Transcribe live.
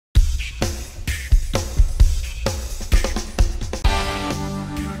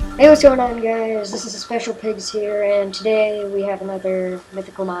Hey, what's going on, guys? This is Special Pigs here, and today we have another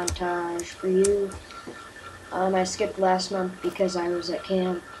mythical montage for you. I skipped last month because I was at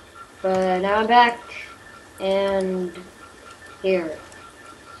camp, but now I'm back, and here.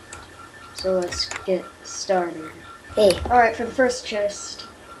 So let's get started. Hey. Alright, for the first chest,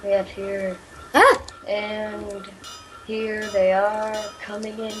 we have here, and here they are,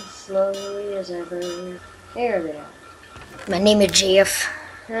 coming in slowly as ever. There they are. My name is JF.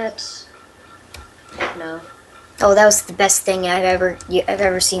 That's... no. Oh, that was the best thing I've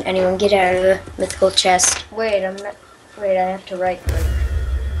ever seen anyone get out of a mythical chest. Wait, I'm not... Wait, I have to right click.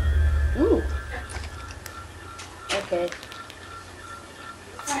 Ooh. Okay.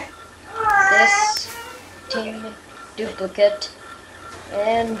 This tin duplicate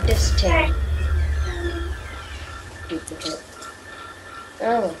and this tin duplicate.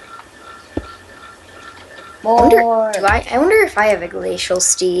 Oh. More. I wonder if I have a glacial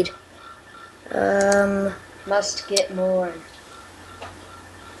steed. Must get more.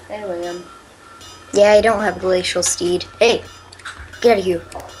 Anyway, yeah, I don't have a glacial steed. Hey, get out of here.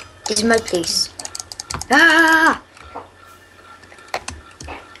 This is my place. Ah!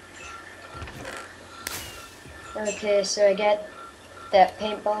 Okay, so I get that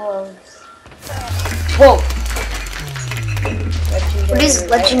paintball. Whoa! What is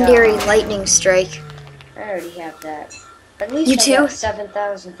legendary lightning strike? I already have that. At least You I too? got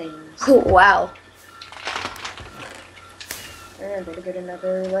 7,000 things. Oh, wow. I better get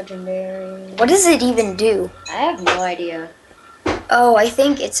another legendary. What does it even do? I have no idea. Oh, I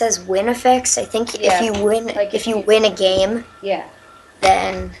think it says win effects. I think Yeah, if you win, like if you win a game, yeah.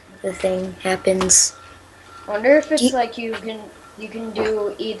 then the thing happens. Wonder if it's like you can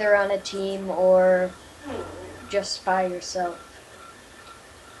do either on a team or just by yourself.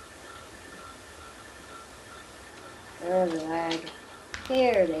 Oh, the lag.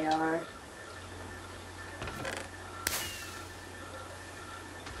 Here they are.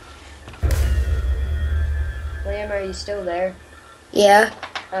 William, are you still there? Yeah.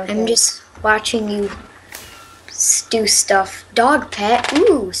 Okay. I'm just watching you do stuff. Dog pet?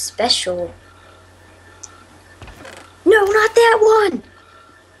 Ooh, special. No, not that one!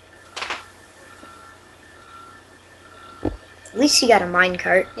 At least you got a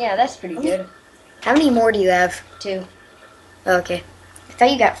minecart. Yeah, that's pretty good. How many more do you have? 2. Okay. I thought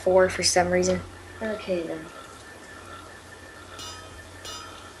you got 4 for some reason. Okay then.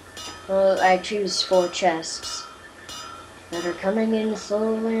 Well, I choose 4 chests that are coming in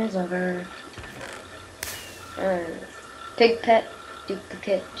slowly as ever. Pig pet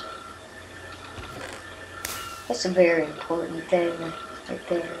duplicate. That's a very important thing right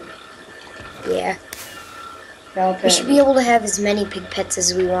there. Yeah. We should be able to have as many pig pets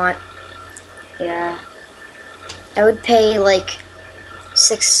as we want. Yeah. I would pay like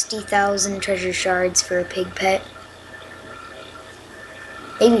 60,000 treasure shards for a pig pet.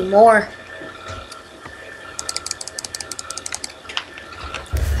 Maybe more.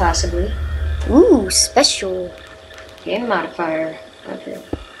 Possibly. Ooh, special. Game modifier. Okay.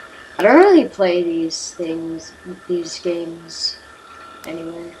 I don't really play these games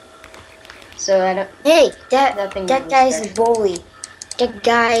anyway. So I don't. Hey, that Nothing that really guy's special. a bully. That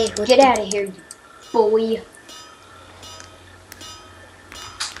guy. Get out of here, you boy.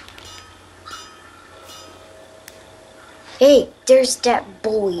 Hey, there's that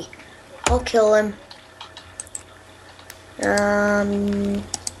bully. I'll kill him.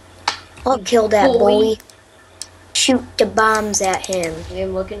 I'll kill that bully. Shoot the bombs at him.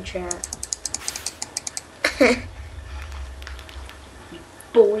 Name, look in chat.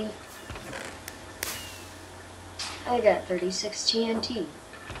 Boy. I got 36 TNT.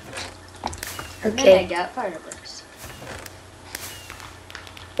 And then I got fireworks.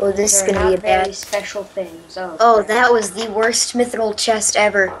 Oh, this is They're gonna be a not very bad. special things. Oh, that was the worst mythical chest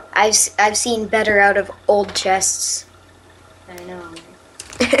ever. I've seen better out of old chests. I know.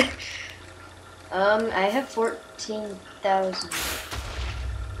 I have 14,000.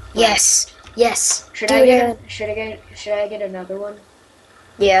 Yes, yes. Should I get another one?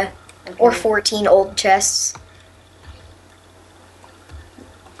 Yeah. Okay. Or 14 old chests.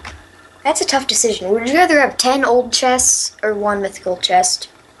 That's a tough decision. Would you rather have 10 old chests or 1 mythical chest?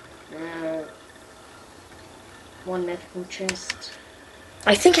 1 mythical chest.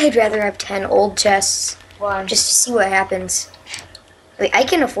 I think I'd rather have 10 old chests. Why? Just to see what happens. Like, I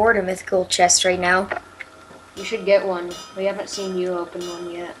can afford a mythical chest right now. You should get one. We haven't seen you open one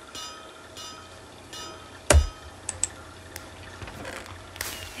yet.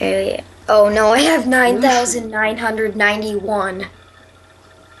 Hey. Oh no, I have 9,991.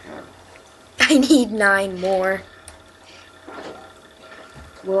 I need 9 more.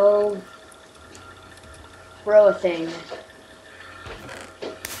 we'll throw a thing.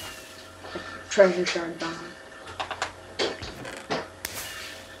 A treasure shard bomb.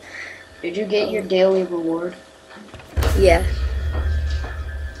 Did you get your daily reward? Yeah.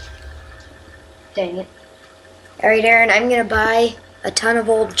 Dang it. Alright, Aaron, I'm gonna buy a ton of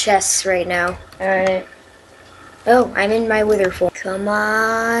old chests right now. Alright. Oh, I'm in my wither form. Come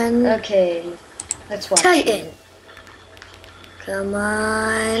on. Okay. Let's watch. Titan. Come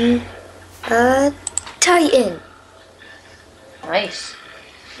on. Titan. Nice.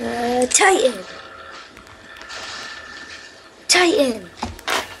 Titan. Titan.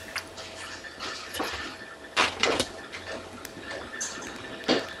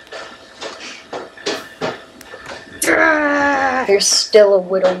 There's still a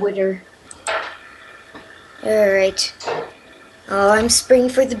witter. Alright. Oh, I'm springing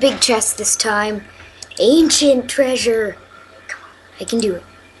for the big chest this time. Ancient treasure. Come on, I can do it.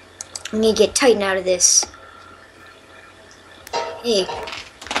 I'm gonna get Titan out of this. Hey,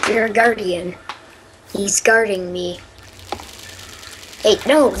 you're a guardian. He's guarding me. Hey,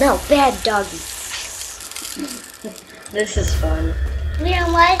 no, bad doggy. This is fun. You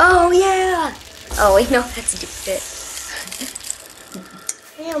know what? Oh, yeah. Oh, wait, no, that's a duplicate.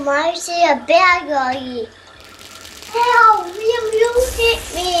 You know, I see a bad guy. Help! You hit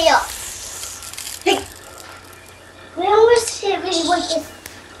me! Hey. You almost hit me with this.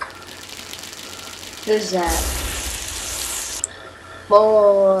 Who's that?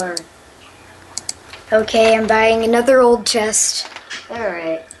 More. Okay, I'm buying another old chest.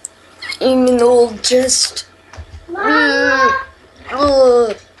 Alright. In an old chest. Mama!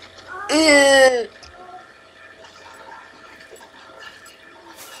 Ugh. I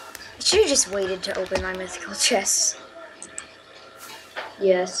should have just waited to open my mythical chests.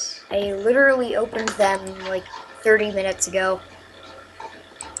 Yes. I literally opened them like 30 minutes ago.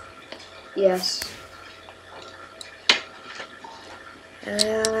 Yes.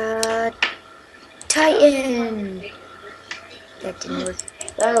 Titan! That didn't work.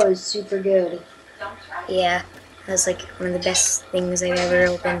 That was super good. Yeah, that was like one of the best things I've ever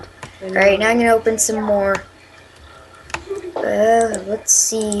opened. Alright, now I'm gonna open some more. Let's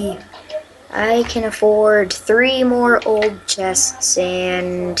see. I can afford 3 more old chests,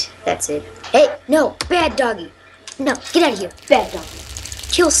 and that's it. Hey, no, bad doggy. No, get out of here. Bad dog.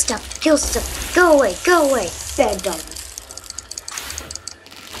 Kill stuff, kill stuff. Go away, go away. Bad dog.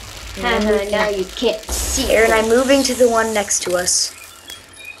 Haha, now you can't see. Aaron, I'm moving to the one next to us.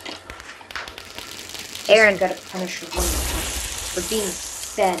 Aaron, Gotta punish you one more time for being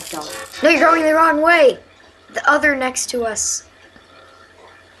bad dog. no, you're going the wrong way. The other next to us.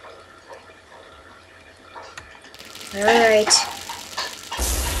 Alright.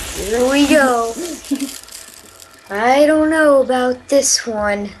 Here we go. I don't know about this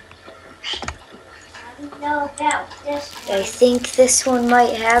one. I don't know about this I one. think this one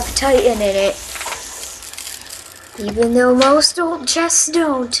might have Titan in it. Even though most old chests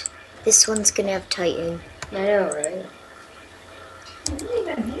don't. This one's gonna have Titan. I know, right?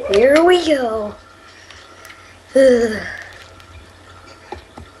 Here we go. Ugh.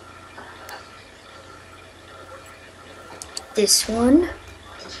 This one.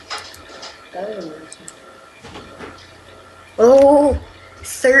 That was amazing. Oh,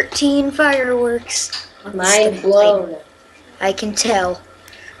 13 fireworks. Mind blown. I can tell.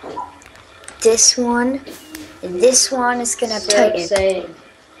 This one and this one is gonna have So Titan. exciting.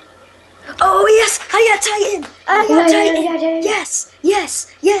 Oh yes, I got Titan. I got Yeah, Titan. yeah, yeah. Yes, yes,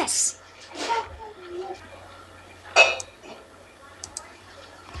 yes.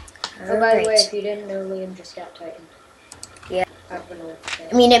 Oh, by the way, Alright. if you didn't know, Liam just got Titan. Yeah. I don't know what to say.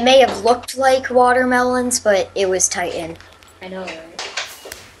 I mean, it may have looked like watermelons, but it was Titan. I know,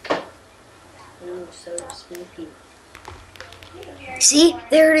 right? Ooh, so spooky. See,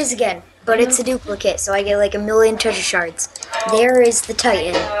 there it is again. But it's a duplicate, so I get like 1,000,000 treasure shards. There is the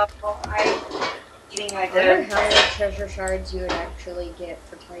Titan. I wonder how many treasure shards you would actually get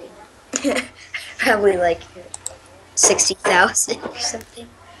for Titan. Probably like 60,000 or something.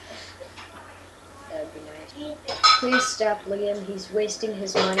 That would be nice. Please stop, Liam. He's wasting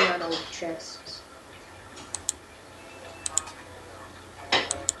his money on old chests.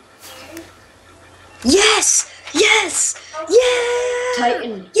 Yes! Yes! Yeah!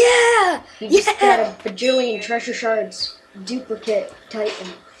 Titan. Yeah! You just Yeah! got a bajillion treasure shards. Duplicate Titan.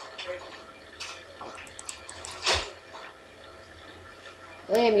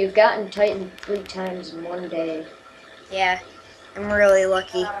 Liam, you've gotten Titan 3 times in one day. Yeah, I'm really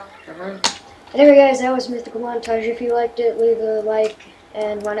lucky. Uh-huh. Anyway, guys, that was Mythical Montage. If you liked it, leave a like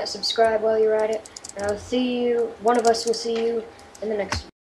and why not subscribe while you're at it. And I'll see you. One of us will see you in the next one.